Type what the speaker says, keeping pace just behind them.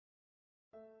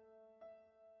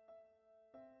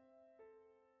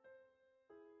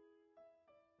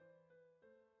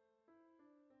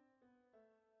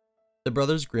The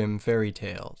Brothers Grimm Fairy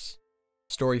Tales.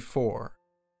 Story 4.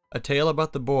 A Tale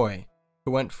About the Boy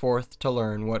Who Went Forth to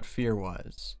Learn What Fear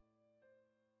Was.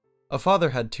 A father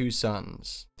had 2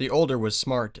 sons. The older was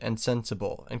smart and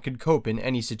sensible, and could cope in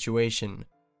any situation,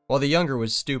 while the younger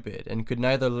was stupid, and could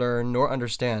neither learn nor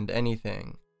understand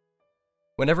anything.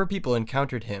 Whenever people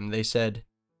encountered him, they said,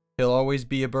 "He'll always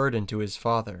be a burden to his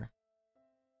father."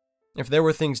 If there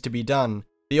were things to be done,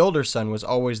 the older son was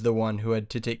always the one who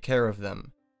had to take care of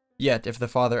them. Yet if the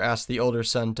father asked the older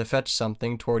son to fetch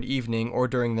something toward evening or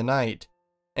during the night,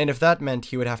 and if that meant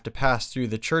he would have to pass through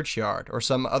the churchyard or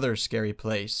some other scary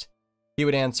place, he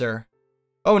would answer,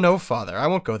 "Oh no, father, I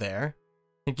won't go there.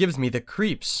 It gives me the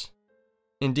creeps."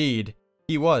 Indeed,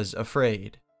 he was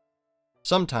afraid.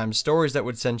 Sometimes stories that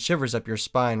would send shivers up your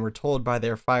spine were told by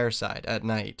their fireside at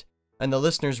night, and the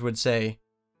listeners would say,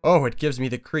 "Oh, it gives me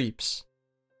the creeps."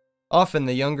 Often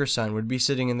the younger son would be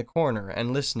sitting in the corner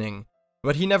and listening,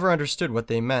 but he never understood what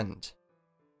they meant.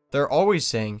 They're always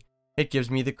saying, "It gives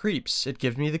me the creeps, it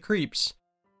gives me the creeps,"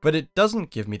 but it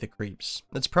doesn't give me the creeps.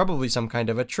 It's probably some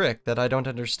kind of a trick that I don't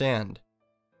understand.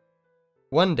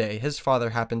 One day, his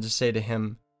father happened to say to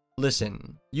him,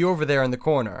 "Listen, you over there in the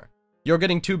corner, you're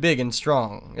getting too big and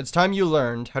strong. It's time you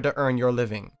learned how to earn your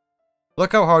living.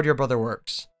 Look how hard your brother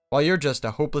works, while you're just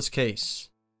a hopeless case."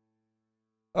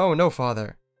 "Oh, no,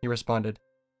 father," he responded.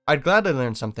 "I'd gladly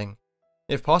learn something.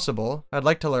 If possible, I'd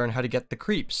like to learn how to get the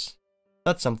creeps.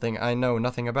 That's something I know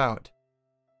nothing about."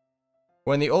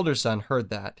 When the older son heard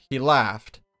that, he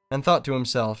laughed, and thought to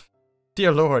himself,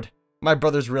 "Dear Lord, my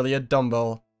brother's really a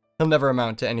dumbbell. He'll never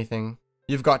amount to anything.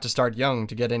 You've got to start young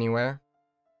to get anywhere."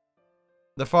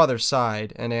 The father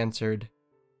sighed and answered,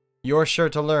 "You're sure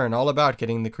to learn all about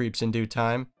getting the creeps in due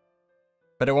time,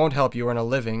 but it won't help you earn a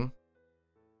living."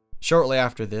 Shortly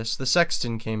after this, the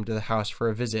sexton came to the house for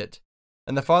a visit,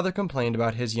 and the father complained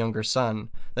about his younger son,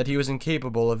 that he was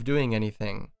incapable of doing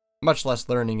anything, much less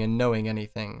learning and knowing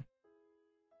anything.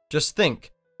 "Just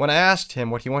think, when I asked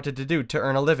him what he wanted to do to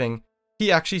earn a living,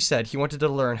 he actually said he wanted to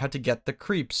learn how to get the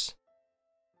creeps."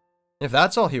 "If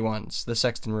that's all he wants," the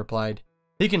sexton replied,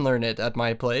 "he can learn it at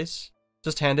my place.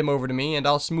 Just hand him over to me and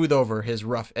I'll smooth over his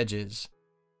rough edges."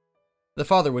 The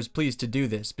father was pleased to do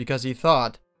this because he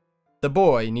thought, "The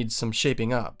boy needs some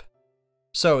shaping up."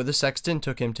 So the sexton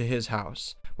took him to his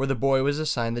house, where the boy was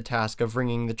assigned the task of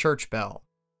ringing the church bell.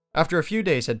 After a few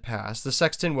days had passed, the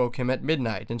sexton woke him at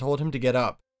midnight and told him to get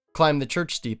up, climb the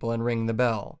church steeple, and ring the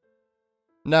bell.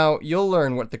 "Now, you'll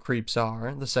learn what the creeps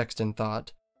are," the sexton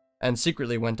thought, and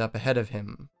secretly went up ahead of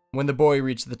him. When the boy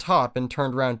reached the top and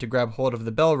turned round to grab hold of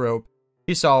the bell rope,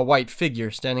 he saw a white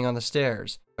figure standing on the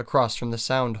stairs, across from the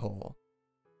sound hole.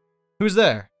 "Who's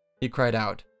there?" he cried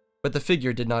out, but the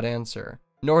figure did not answer,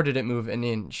 nor did it move an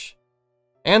inch.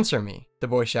 "Answer me," the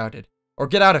boy shouted, "or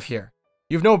get out of here.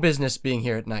 You've no business being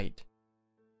here at night."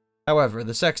 However,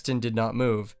 the sexton did not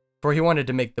move, for he wanted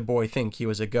to make the boy think he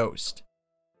was a ghost.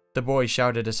 The boy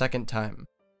shouted a second time,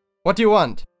 "What do you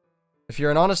want? If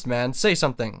you're an honest man, say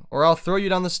something, or I'll throw you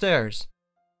down the stairs."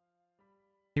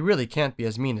 He really can't be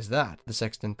as mean as that, the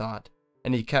sexton thought,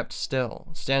 and he kept still,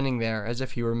 standing there as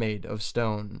if he were made of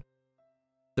stone.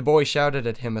 The boy shouted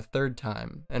at him a third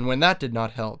time, and when that did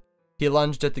not help, he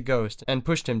lunged at the ghost and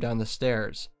pushed him down the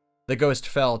stairs. The ghost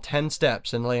fell 10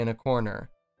 steps and lay in a corner.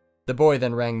 The boy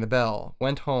then rang the bell,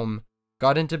 went home,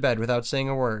 got into bed without saying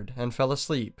a word, and fell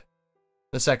asleep.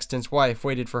 The sexton's wife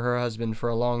waited for her husband for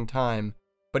a long time,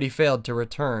 but he failed to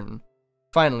return.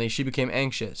 Finally, she became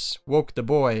anxious, woke the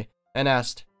boy, and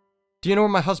asked, "Do you know where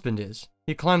my husband is?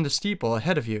 He climbed the steeple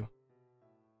ahead of you."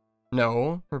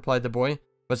 "No," replied the boy,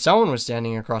 "but someone was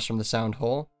standing across from the sound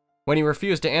hole. When he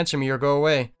refused to answer me or go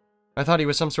away, I thought he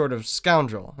was some sort of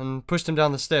scoundrel, and pushed him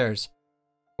down the stairs.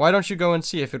 Why don't you go and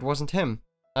see if it wasn't him?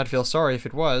 I'd feel sorry if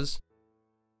it was."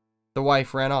 The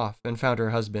wife ran off and found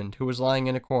her husband, who was lying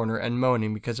in a corner and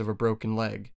moaning because of a broken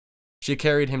leg. She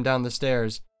carried him down the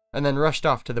stairs, and then rushed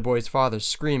off to the boy's father,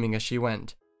 screaming as she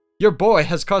went. "Your boy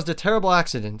has caused a terrible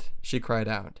accident," she cried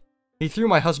out. "He threw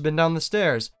my husband down the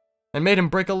stairs, and made him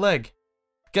break a leg.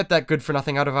 Get that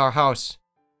good-for-nothing out of our house."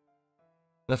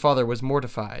 The father was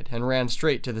mortified, and ran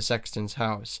straight to the sexton's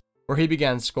house, where he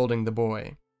began scolding the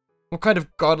boy. "What kind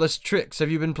of godless tricks have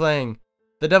you been playing?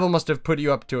 The devil must have put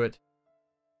you up to it."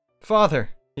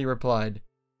 "Father," he replied,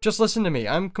 "just listen to me.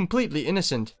 I'm completely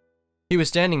innocent. He was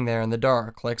standing there in the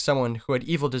dark, like someone who had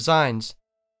evil designs.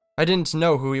 I didn't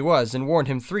know who he was, and warned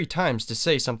him 3 times to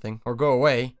say something, or go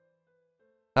away."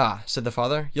 "Ah," said the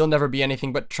father, "you'll never be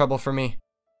anything but trouble for me.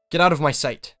 Get out of my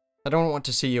sight. I don't want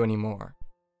to see you anymore."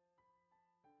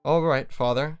 "All right,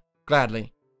 father,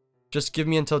 gladly. Just give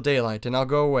me until daylight, and I'll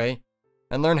go away,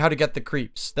 and learn how to get the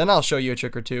creeps. Then I'll show you a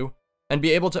trick or two, and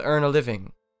be able to earn a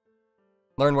living.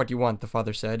 Learn what you want, the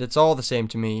father said. It's all the same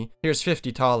to me. Here's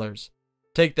 $50.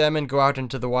 Take them and go out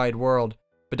into the wide world,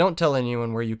 but don't tell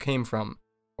anyone where you came from,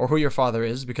 or who your father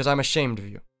is, because I'm ashamed of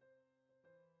you.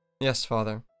 Yes,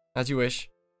 father, as you wish.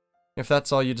 If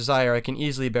that's all you desire, I can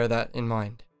easily bear that in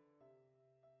mind.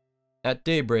 At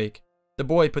daybreak, the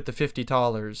boy put the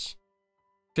 $50,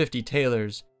 50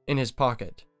 tailors, in his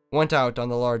pocket, went out on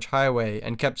the large highway,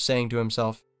 and kept saying to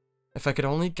himself, "If I could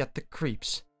only get the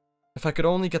creeps. If I could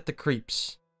only get the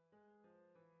creeps."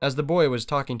 As the boy was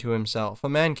talking to himself, a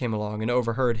man came along and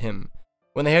overheard him.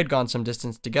 When they had gone some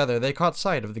distance together, they caught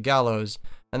sight of the gallows,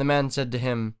 and the man said to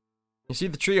him, "You see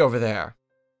the tree over there?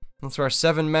 That's where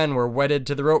 7 men were wedded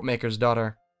to the rope-maker's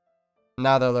daughter.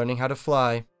 Now they're learning how to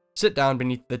fly. Sit down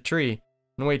beneath the tree,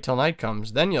 and wait till night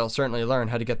comes, then you'll certainly learn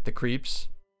how to get the creeps."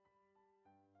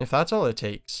 "If that's all it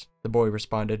takes," the boy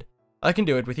responded, "I can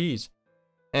do it with ease.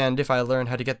 And if I learn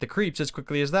how to get the creeps as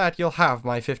quickly as that, you'll have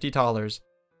my $50.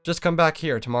 Just come back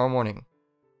here tomorrow morning."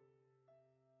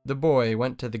 The boy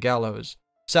went to the gallows,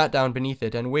 sat down beneath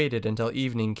it, and waited until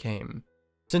evening came.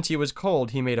 Since he was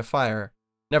cold, he made a fire.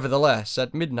 Nevertheless,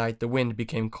 at midnight the wind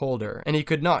became colder, and he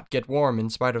could not get warm in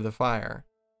spite of the fire.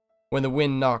 When the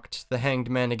wind knocked the hanged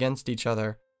men against each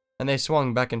other, and they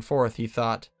swung back and forth, he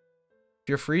thought, "If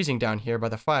you're freezing down here by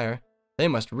the fire, they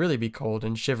must really be cold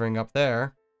and shivering up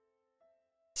there."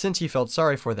 Since he felt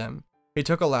sorry for them, he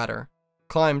took a ladder,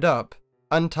 climbed up,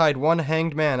 untied one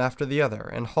hanged man after the other,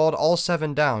 and hauled all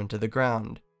 7 down to the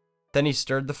ground. Then he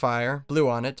stirred the fire, blew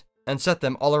on it, and set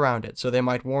them all around it so they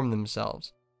might warm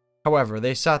themselves. However,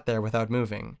 they sat there without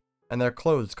moving, and their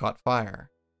clothes caught fire.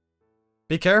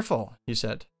 "Be careful," he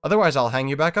said, "otherwise I'll hang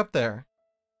you back up there."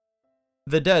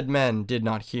 The dead men did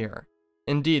not hear.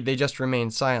 Indeed, they just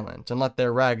remained silent and let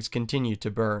their rags continue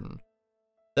to burn.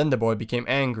 Then the boy became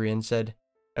angry and said,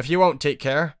 "If you won't take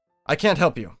care, I can't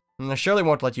help you, and I surely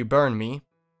won't let you burn me."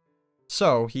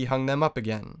 So he hung them up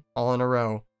again, all in a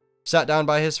row, sat down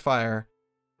by his fire,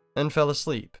 and fell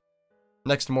asleep.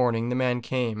 Next morning the man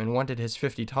came and wanted his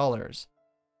 $50.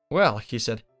 "Well," he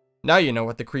said, "now you know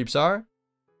what the creeps are."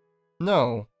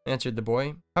 "No," answered the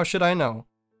boy. "How should I know?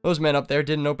 Those men up there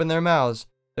didn't open their mouths.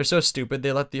 They're so stupid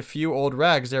they let the few old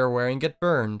rags they were wearing get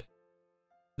burned."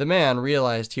 The man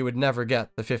realized he would never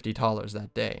get the $50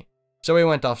 that day, so he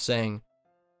went off saying,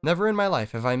 "Never in my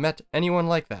life have I met anyone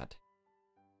like that."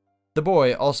 The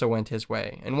boy also went his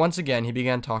way, and once again he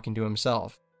began talking to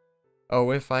himself. "Oh,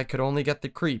 if I could only get the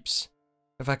creeps.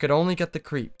 If I could only get the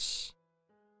creeps."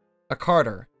 A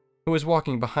carter, who was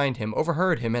walking behind him,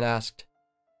 overheard him and asked,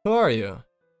 "Who are you?"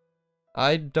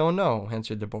 "I don't know,"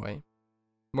 answered the boy.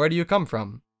 "Where do you come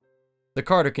from?" The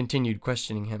carter continued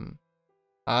questioning him.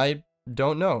 "I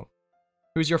don't know."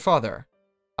 "Who's your father?"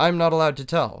 "I'm not allowed to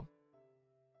tell."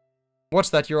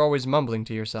 "What's that you're always mumbling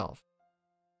to yourself?"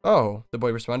 "Oh," the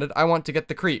boy responded, "I want to get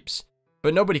the creeps,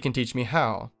 but nobody can teach me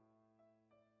how."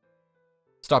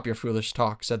 "Stop your foolish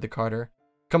talk," said the carter.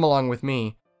 "Come along with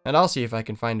me, and I'll see if I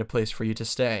can find a place for you to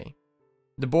stay."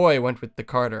 The boy went with the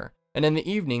carter, and in the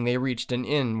evening they reached an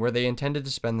inn where they intended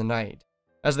to spend the night.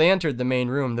 As they entered the main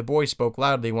room, the boy spoke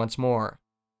loudly once more.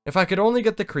 "If I could only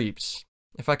get the creeps.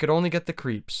 If I could only get the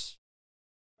creeps."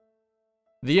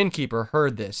 The innkeeper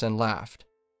heard this and laughed.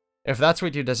 "If that's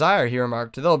what you desire," he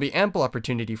remarked, "there'll be ample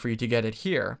opportunity for you to get it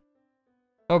here."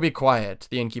 "Oh, be quiet,"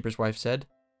 the innkeeper's wife said.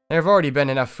 "There have already been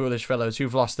enough foolish fellows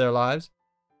who've lost their lives.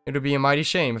 It would be a mighty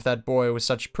shame if that boy with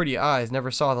such pretty eyes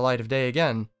never saw the light of day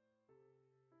again."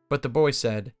 But the boy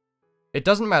said, "It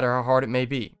doesn't matter how hard it may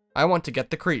be. I want to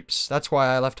get the creeps. That's why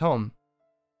I left home."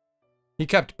 He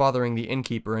kept bothering the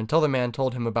innkeeper until the man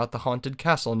told him about the haunted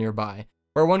castle nearby,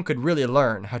 where one could really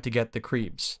learn how to get the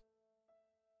creeps.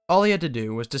 All he had to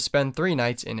do was to spend 3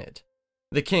 nights in it.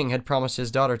 The king had promised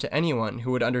his daughter to anyone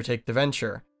who would undertake the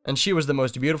venture, and she was the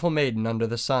most beautiful maiden under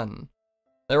the sun.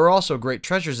 There were also great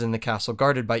treasures in the castle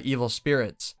guarded by evil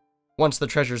spirits. Once the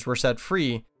treasures were set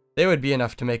free, they would be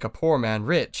enough to make a poor man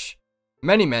rich.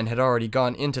 Many men had already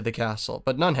gone into the castle,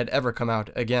 but none had ever come out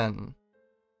again.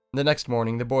 The next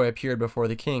morning the boy appeared before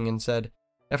the king and said,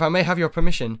 "If I may have your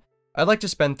permission, I'd like to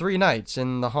spend 3 nights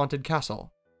in the haunted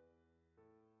castle."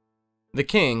 The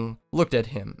king looked at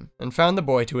him and found the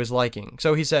boy to his liking,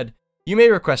 so he said, "You may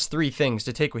request 3 things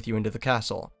to take with you into the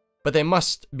castle, but they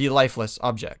must be lifeless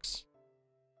objects."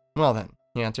 "Well then,"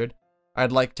 he answered,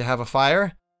 "I'd like to have a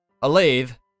fire, a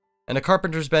lathe, and a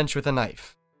carpenter's bench with a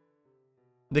knife."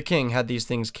 The king had these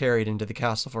things carried into the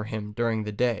castle for him during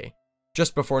the day.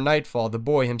 Just before nightfall, the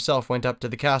boy himself went up to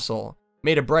the castle,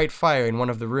 made a bright fire in one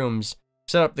of the rooms,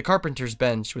 set up the carpenter's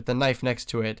bench with the knife next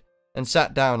to it, and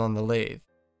sat down on the lathe.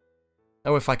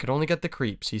 "Oh, if I could only get the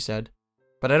creeps," he said.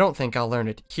 but I don't think I'll learn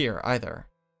it here either.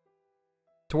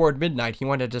 Toward midnight, he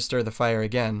wanted to stir the fire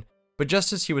again, but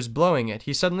just as he was blowing it,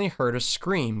 he suddenly heard a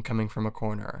scream coming from a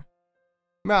corner.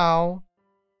 Meow!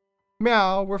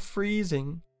 Meow, we're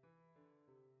freezing.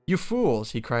 You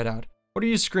fools, he cried out. What are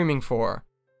you screaming for?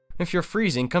 If you're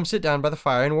freezing, come sit down by the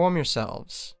fire and warm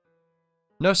yourselves.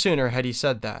 No sooner had he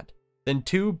said that, than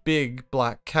two big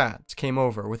black cats came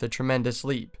over with a tremendous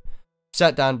leap,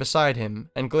 sat down beside him,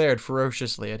 and glared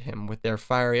ferociously at him with their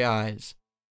fiery eyes.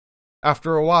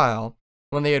 After a while,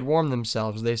 when they had warmed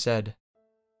themselves, they said,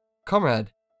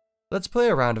 Comrade, let's play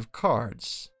a round of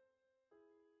cards.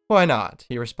 Why not,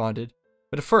 he responded,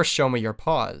 but first show me your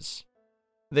paws.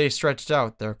 They stretched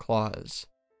out their claws.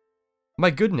 My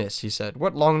goodness, he said,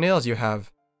 what long nails you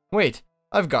have. Wait,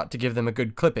 I've got to give them a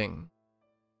good clipping.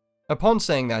 Upon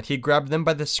saying that, he grabbed them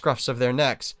by the scruffs of their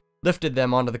necks, lifted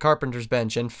them onto the carpenter's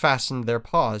bench, and fastened their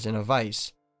paws in a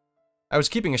vise. I was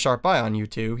keeping a sharp eye on you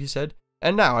two, he said,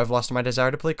 and now I've lost my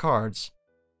desire to play cards.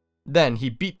 Then he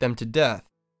beat them to death,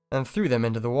 and threw them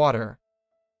into the water.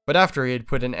 But after he had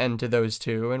put an end to those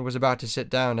two, and was about to sit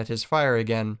down at his fire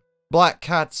again, black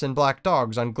cats and black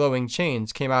dogs on glowing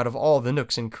chains came out of all the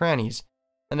nooks and crannies,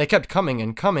 and they kept coming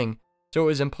and coming, so it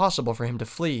was impossible for him to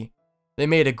flee. They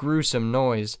made a gruesome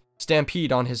noise,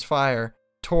 stampeded on his fire,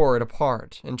 tore it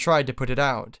apart, and tried to put it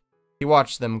out. He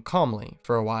watched them calmly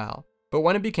for a while, but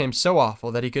when it became so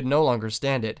awful that he could no longer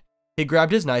stand it, he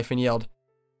grabbed his knife and yelled,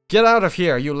 Get out of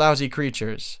here, you lousy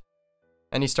creatures!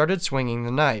 And he started swinging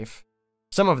the knife.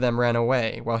 Some of them ran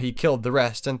away, while he killed the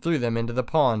rest and threw them into the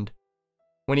pond.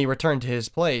 When he returned to his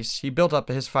place, he built up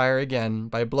his fire again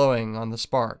by blowing on the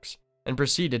sparks, and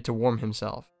proceeded to warm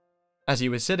himself. As he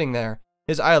was sitting there,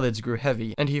 his eyelids grew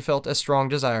heavy, and he felt a strong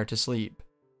desire to sleep.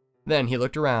 Then he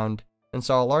looked around, and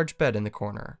saw a large bed in the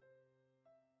corner.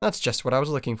 That's just what I was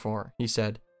looking for, he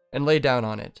said, and lay down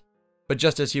on it. But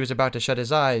just as he was about to shut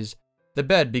his eyes, the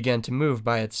bed began to move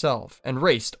by itself, and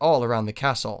raced all around the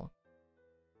castle.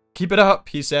 Keep it up,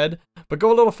 he said, but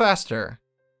go a little faster.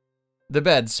 The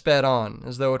bed sped on,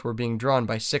 as though it were being drawn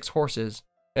by 6 horses.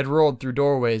 It rolled through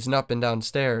doorways and up and down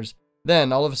stairs.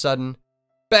 Then, all of a sudden,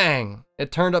 bang!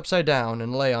 It turned upside down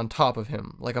and lay on top of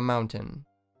him like a mountain.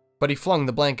 But he flung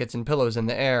the blankets and pillows in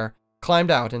the air,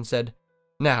 climbed out, and said,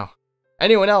 Now,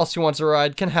 anyone else who wants a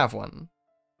ride can have one.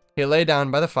 He lay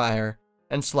down by the fire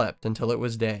and slept until it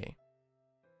was day.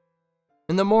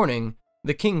 In the morning,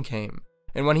 the king came,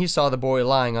 and when he saw the boy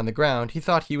lying on the ground, he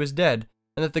thought he was dead,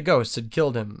 and that the ghosts had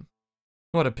killed him.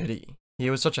 What a pity, he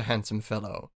was such a handsome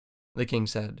fellow, the king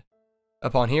said.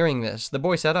 Upon hearing this, the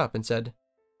boy sat up and said,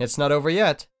 It's not over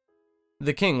yet.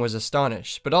 The king was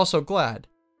astonished, but also glad,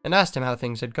 and asked him how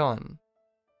things had gone.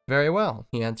 Very well,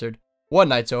 he answered. One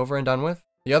night's over and done with.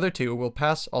 The other 2 will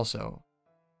pass also.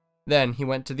 Then he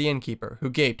went to the innkeeper, who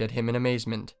gaped at him in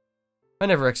amazement. I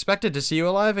never expected to see you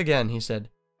alive again, he said.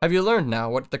 Have you learned now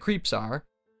what the creeps are?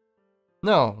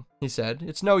 No, he said.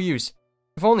 It's no use.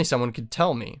 If only someone could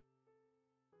tell me.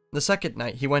 The second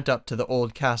night he went up to the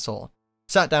old castle,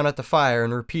 sat down at the fire,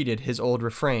 and repeated his old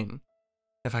refrain.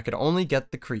 If I could only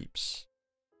get the creeps.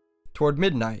 Toward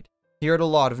midnight, he heard a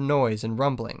lot of noise and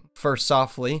rumbling, first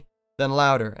softly, then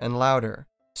louder and louder.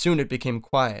 Soon it became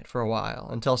quiet for a while,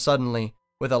 until suddenly,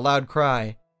 with a loud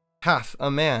cry, half a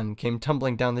man came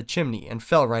tumbling down the chimney and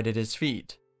fell right at his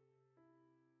feet.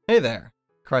 Hey there,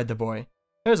 cried the boy.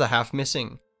 There's a half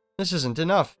missing. This isn't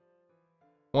enough.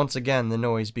 Once again the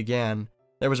noise began.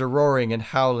 There was a roaring and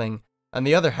howling, and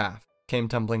the other half came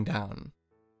tumbling down.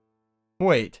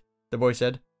 Wait, the boy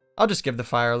said. I'll just give the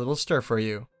fire a little stir for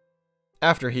you.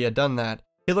 After he had done that,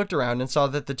 he looked around and saw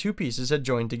that the 2 pieces had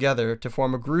joined together to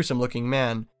form a gruesome-looking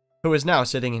man, who was now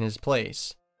sitting in his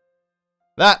place.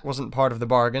 That wasn't part of the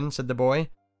bargain, said the boy.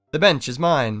 The bench is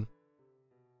mine.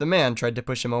 The man tried to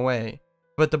push him away,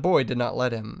 but the boy did not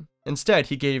let him. Instead,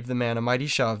 he gave the man a mighty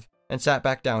shove and sat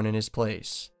back down in his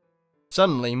place.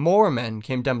 Suddenly, more men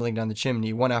came tumbling down the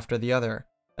chimney, one after the other,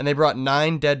 and they brought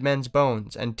 9 dead men's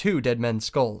bones and 2 dead men's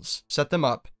skulls, set them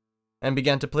up, and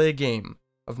began to play a game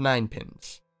of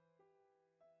 9-pins.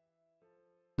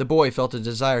 The boy felt a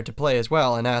desire to play as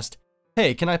well and asked,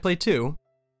 Hey, can I play too?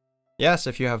 Yes,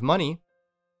 if you have money.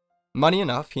 Money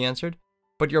enough, he answered,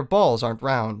 but your balls aren't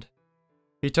round.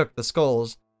 He took the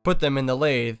skulls, put them in the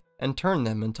lathe, and turned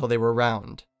them until they were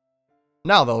round.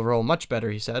 Now they'll roll much better,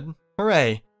 he said.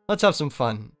 Hooray, let's have some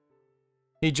fun.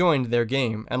 He joined their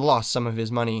game and lost some of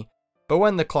his money, but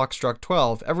when the clock struck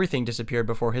 12, everything disappeared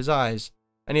before his eyes,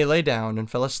 and he lay down and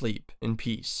fell asleep in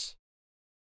peace.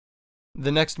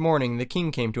 The next morning the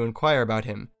king came to inquire about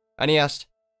him, and he asked,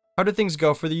 How did things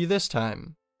go for you this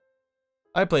time?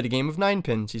 I played a game of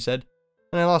 9-pins, he said,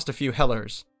 and I lost a few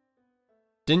hellers.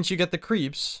 Didn't you get the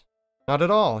creeps? Not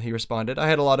at all, he responded. I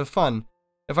had a lot of fun.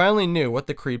 If I only knew what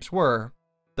the creeps were.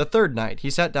 The third night, he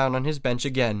sat down on his bench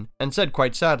again, and said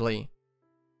quite sadly,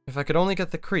 if I could only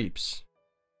get the creeps.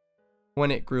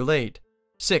 When it grew late,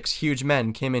 6 huge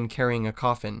men came in carrying a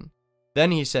coffin.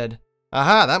 Then he said,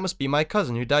 aha, that must be my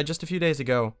cousin who died just a few days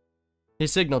ago. He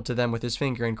signaled to them with his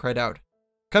finger and cried out,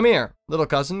 come here, little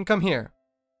cousin, come here.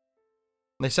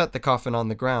 They set the coffin on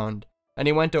the ground, and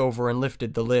he went over and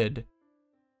lifted the lid.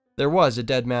 There was a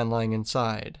dead man lying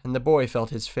inside, and the boy felt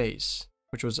his face,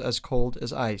 which was as cold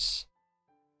as ice.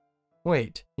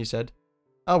 Wait, he said,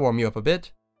 I'll warm you up a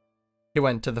bit. He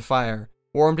went to the fire,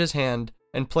 warmed his hand,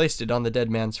 and placed it on the dead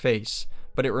man's face,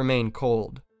 but it remained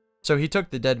cold. So he took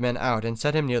the dead man out and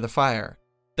set him near the fire,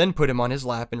 then put him on his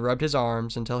lap and rubbed his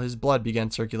arms until his blood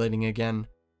began circulating again.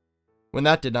 When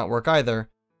that did not work either,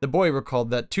 the boy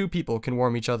recalled that 2 people can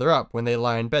warm each other up when they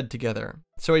lie in bed together,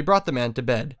 so he brought the man to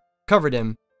bed, covered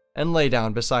him, and lay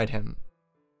down beside him.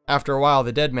 After a while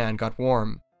the dead man got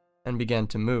warm, and began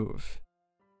to move.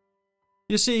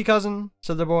 You see, cousin,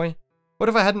 said the boy, what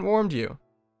if I hadn't warmed you?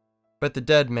 But the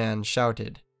dead man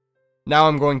shouted, now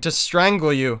I'm going to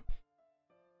strangle you.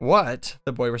 What?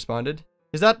 The boy responded.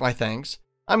 Is that my thanks?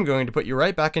 I'm going to put you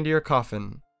right back into your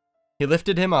coffin. He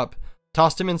lifted him up,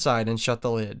 tossed him inside, and shut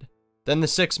the lid. Then the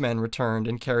 6 men returned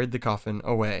and carried the coffin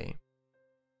away.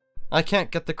 I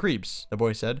can't get the creeps, the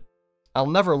boy said. I'll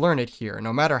never learn it here,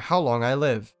 no matter how long I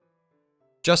live.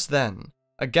 Just then,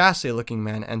 a ghastly-looking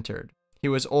man entered. He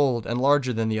was old and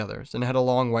larger than the others, and had a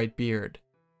long white beard.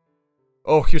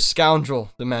 Oh, you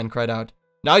scoundrel, the man cried out.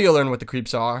 Now you'll learn what the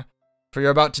creeps are, for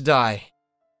you're about to die.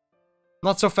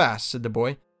 Not so fast, said the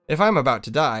boy. If I'm about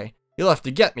to die, you'll have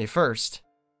to get me first.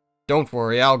 Don't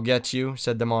worry, I'll get you,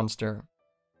 said the monster.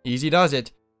 Easy does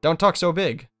it. Don't talk so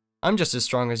big. I'm just as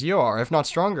strong as you are, if not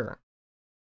stronger.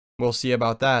 We'll see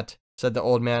about that, said the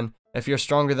old man. If you're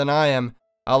stronger than I am,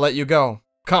 I'll let you go.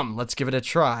 Come, let's give it a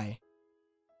try.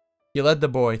 He led the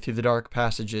boy through the dark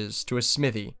passages to a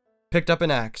smithy, picked up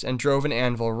an axe, and drove an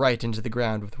anvil right into the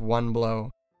ground with one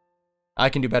blow. I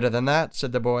can do better than that,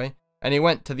 said the boy, and he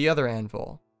went to the other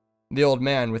anvil. The old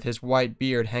man, with his white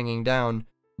beard hanging down,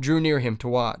 drew near him to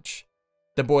watch.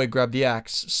 The boy grabbed the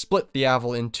axe, split the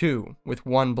anvil in 2 with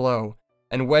one blow,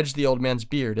 and wedged the old man's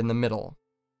beard in the middle.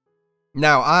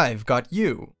 Now I've got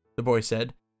you, the boy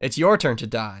said. It's your turn to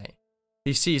die.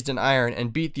 He seized an iron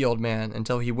and beat the old man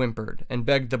until he whimpered and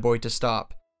begged the boy to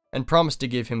stop, and promised to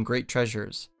give him great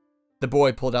treasures. The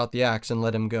boy pulled out the axe and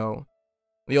let him go.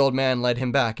 The old man led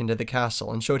him back into the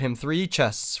castle and showed him 3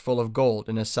 chests full of gold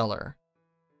in a cellar.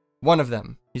 One of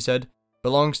them, he said,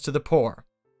 belongs to the poor,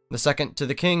 the second to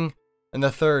the king, and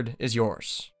the third is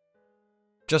yours.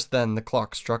 Just then the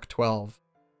clock struck 12,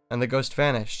 and the ghost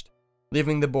vanished,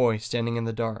 leaving the boy standing in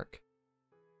the dark.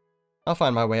 I'll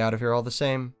find my way out of here all the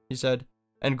same, he said,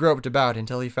 and groped about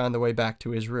until he found the way back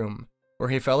to his room, where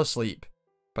he fell asleep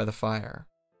by the fire.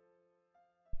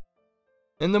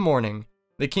 In the morning,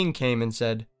 the king came and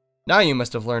said, Now you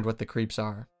must have learned what the creeps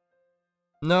are.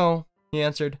 No, he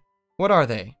answered. What are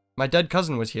they? My dead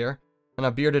cousin was here, and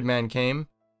a bearded man came.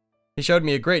 He showed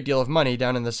me a great deal of money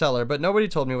down in the cellar, but nobody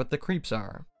told me what the creeps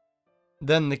are.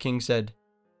 Then the king said,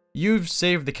 You've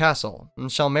saved the castle,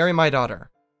 and shall marry my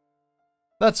daughter.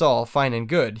 That's all fine and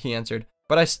good, he answered,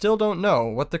 but I still don't know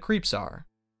what the creeps are.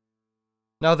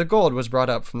 Now the gold was brought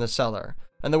up from the cellar,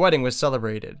 and the wedding was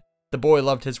celebrated. The boy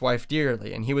loved his wife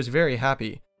dearly, and he was very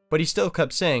happy, but he still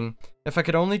kept saying, If I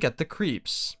could only get the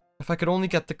creeps, if I could only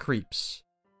get the creeps.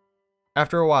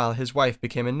 After a while, his wife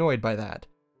became annoyed by that,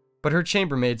 but her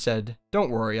chambermaid said, Don't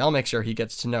worry, I'll make sure he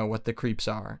gets to know what the creeps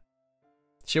are.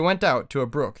 She went out to a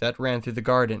brook that ran through the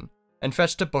garden, and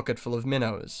fetched a bucket full of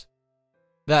minnows.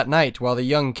 That night, while the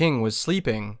young king was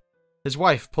sleeping, his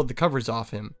wife pulled the covers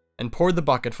off him, and poured the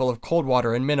bucket full of cold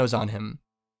water and minnows on him.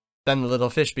 Then the little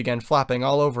fish began flapping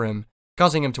all over him,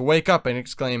 causing him to wake up and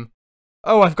exclaim,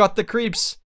 Oh, I've got the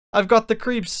creeps! I've got the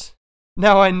creeps!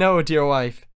 Now I know, dear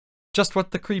wife, just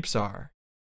what the creeps are.